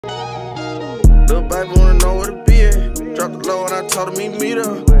Little baby wanna know where to be at. Dropped the low and I told him meet her.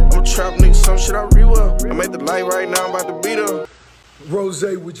 I'm a trap nigga, some shit I re-well. I made the light right now, I'm about to beat her. Rose,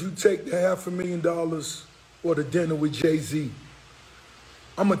 would you take the $500,000 or the dinner with Jay-Z?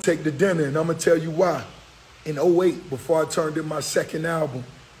 I'm gonna take the dinner, and I'm gonna tell you why. In 08, before I turned in my second album,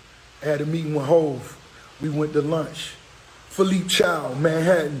 I had a meeting with Hov. We went to lunch. Philippe Chow,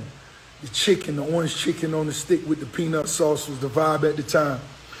 Manhattan. The chicken, the orange chicken on the stick with the peanut sauce was the vibe at the time.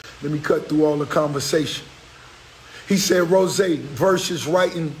 Let me cut through all the conversation. He said, Rose, verses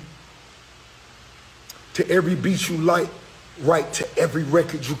writing to every beat you like, write to every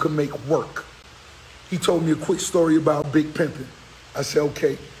record you can make work. He told me a quick story about Big Pimpin'. I said,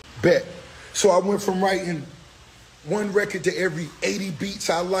 okay, bet. So I went from writing one record to every 80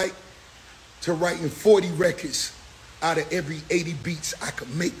 beats I like to writing 40 records out of every 80 beats I could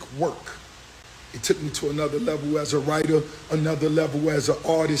make work. It took me to another level as a writer, another level as an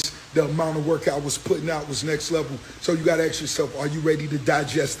artist. The amount of work I was putting out was next level. So you gotta ask yourself, are you ready to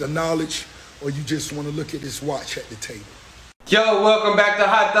digest the knowledge, or you just wanna look at this watch at the table? Yo, welcome back to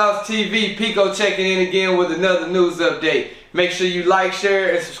Hot Thoughts TV. Pico checking in again with another news update. Make sure you like,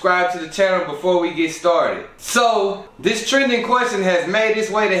 share, and subscribe to the channel before we get started. So, this trending question has made its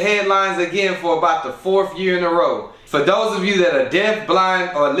way to headlines again for about the 4th year in a row. For those of you that are deaf,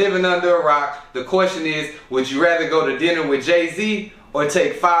 blind, or living under a rock, the question is, would you rather go to dinner with Jay-Z or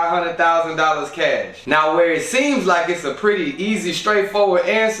take $500,000 cash? Now, where it seems like it's a pretty easy, straightforward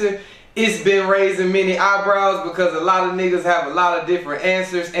answer, it's been raising many eyebrows because a lot of niggas have a lot of different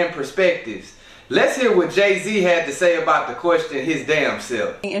answers and perspectives. Let's hear what Jay-Z had to say about the question his damn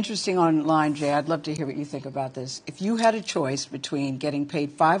self. Interesting online, Jay. I'd love to hear what you think about this. If you had a choice between getting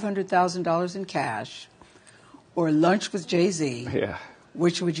paid $500,000 in cash or lunch with Jay-Z, yeah,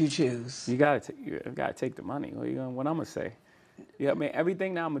 which would you choose? You gotta take the money. What I'm gonna say? Yeah, I mean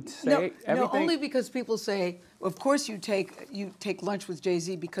everything that I'm gonna say. No, only because people say, of course you take lunch with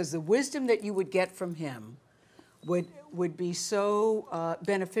Jay-Z because the wisdom that you would get from him would be so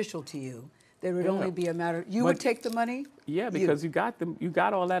beneficial to you. There would only be a matter. You would take the money. Yeah, because you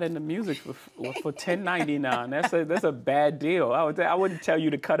got all that in the music for $10.99. That's a bad deal. I wouldn't tell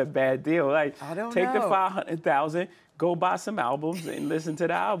you to cut a bad deal. Like, I don't take know. the $500,000, go buy some albums and listen to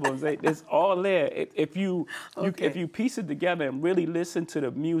the albums. It's all there. If you piece it together and really listen to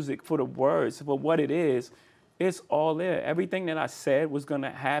the music for the words for what it is, it's all there. Everything that I said was gonna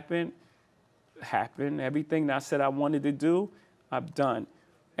happen, happened. Everything that I said I wanted to do, I've done.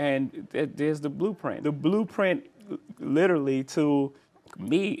 And there's the blueprint. The blueprint literally to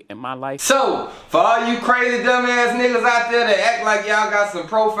me and my life. So, for all you crazy dumbass niggas out there that act like y'all got some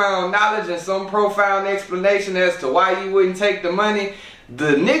profound knowledge and some profound explanation as to why you wouldn't take the money,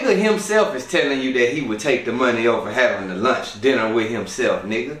 the nigga himself is telling you that he would take the money over having the lunch, dinner with himself,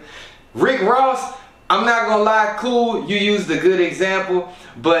 nigga. Rick Ross, I'm not gonna lie, cool, you used a good example,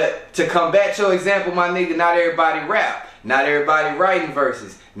 but to combat your example, my nigga, not everybody rap. Not everybody writing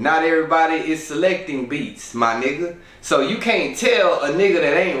verses. Not everybody is selecting beats, my nigga. So you can't tell a nigga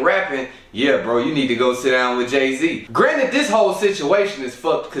that ain't rapping, yeah, bro, you need to go sit down with Jay-Z. Granted, this whole situation is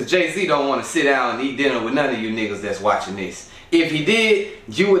fucked because Jay-Z don't want to sit down and eat dinner with none of you niggas that's watching this. If he did,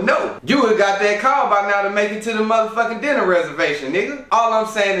 you would know. You would have got that call by now to make it to the motherfucking dinner reservation, nigga. All I'm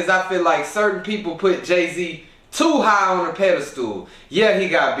saying is I feel like certain people put Jay-Z too high on a pedestal. Yeah, he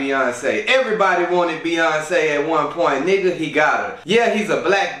got Beyonce. Everybody wanted Beyonce at one point. Nigga, he got her. Yeah, he's a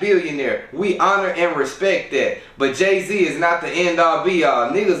black billionaire. We honor and respect that. But Jay-Z is not the end all be all.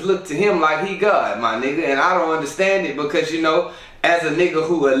 Niggas look to him like he God, my nigga. And I don't understand it because, you know, as a nigga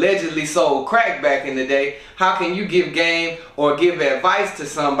who allegedly sold crack back in the day, how can you give game or give advice to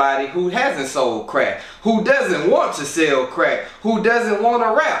somebody who hasn't sold crack, who doesn't want to sell crack, who doesn't want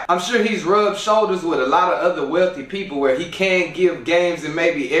to rap? I'm sure he's rubbed shoulders with a lot of other wealthy people where he can give games in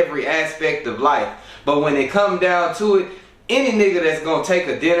maybe every aspect of life. But when it come down to it, any nigga that's gonna take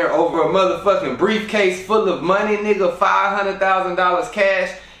a dinner over a motherfucking briefcase full of money, nigga, $500,000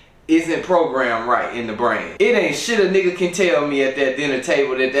 cash, isn't programmed right in the brain. It ain't shit a nigga can tell me at that dinner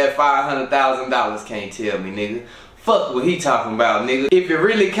table that $500,000 can't tell me, nigga. Fuck what he talking about, nigga. If it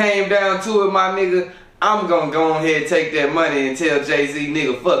really came down to it, my nigga, I'm gonna go ahead and take that money and tell Jay-Z,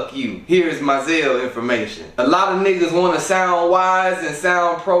 nigga, fuck you. Here's my Zelle information. A lot of niggas wanna sound wise and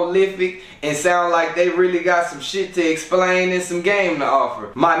sound prolific and sound like they really got some shit to explain and some game to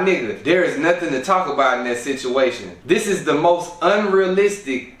offer. My nigga, there is nothing to talk about in that situation. This is the most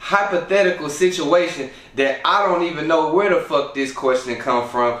unrealistic, hypothetical situation that I don't even know where the fuck this question come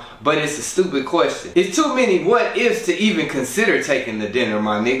from, but it's a stupid question. It's too many what ifs to even consider taking the dinner,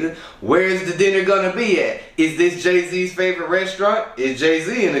 my nigga. Where is the dinner gonna be at? Is this Jay-Z's favorite restaurant? Is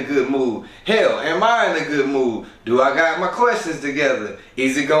Jay-Z in a good mood? Hell, am I in a good mood? Do I got my questions together?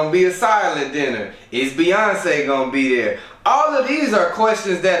 Is it gonna be a silent dinner? Is Beyonce gonna be there? All of these are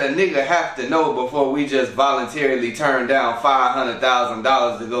questions that a nigga have to know before we just voluntarily turn down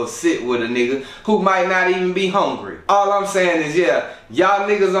 $500,000 to go sit with a nigga who might not even be hungry. All I'm saying is, yeah, y'all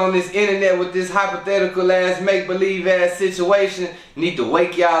niggas on this internet with this hypothetical ass make-believe ass situation need to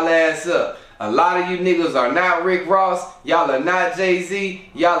wake y'all ass up. A lot of you niggas are not Rick Ross, y'all are not Jay-Z,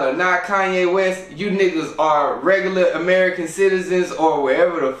 y'all are not Kanye West, you niggas are regular American citizens or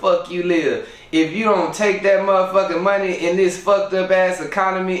wherever the fuck you live. If you don't take that motherfucking money in this fucked up ass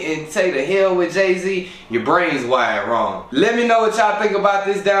economy and say the hell with Jay-Z, your brain's wired wrong. Let me know what y'all think about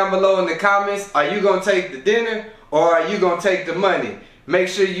this down below in the comments. Are you gonna take the dinner or are you gonna take the money? Make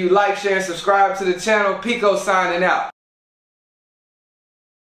sure you like, share, and subscribe to the channel. Pico signing out.